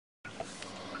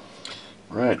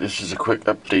Right, this is a quick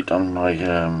update on my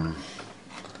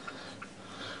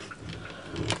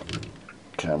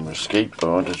camera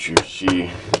skateboard. As you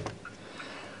see,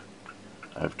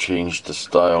 I've changed the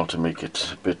style to make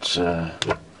it a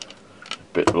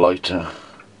bit lighter.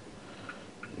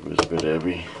 It was a bit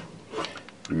heavy.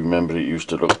 You remember it used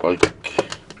to look like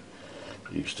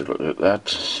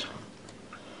that.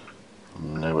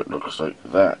 And now it looks like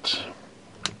that.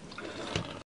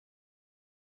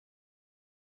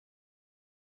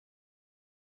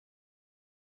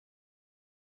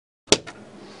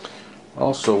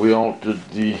 Also, we altered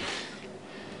the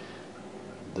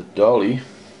dolly.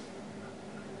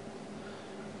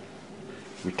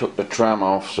 We took the tram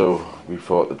off, so we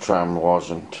thought the tram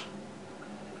wasn't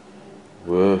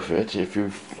worth it. If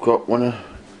you've got one of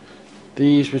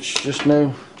these which just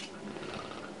now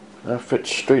fits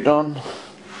straight on,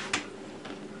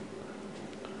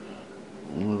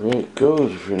 and there it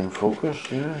goes. If you're in focus,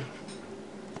 yeah.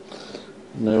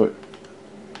 Now it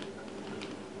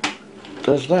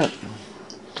does that.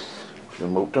 The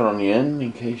motor on the end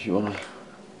in case you want to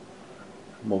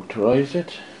motorize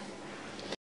it.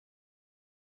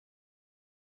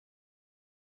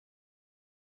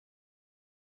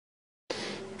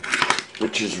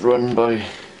 Which is run by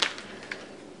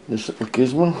this little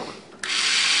gizmo.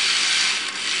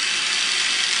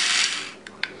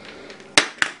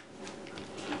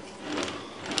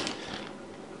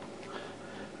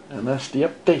 And that's the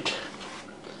update.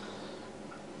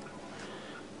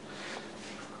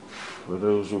 For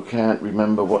those who can't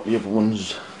remember what the other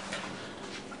ones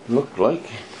look like,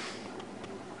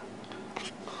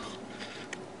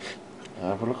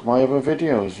 have a look at my other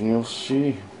videos and you'll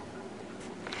see.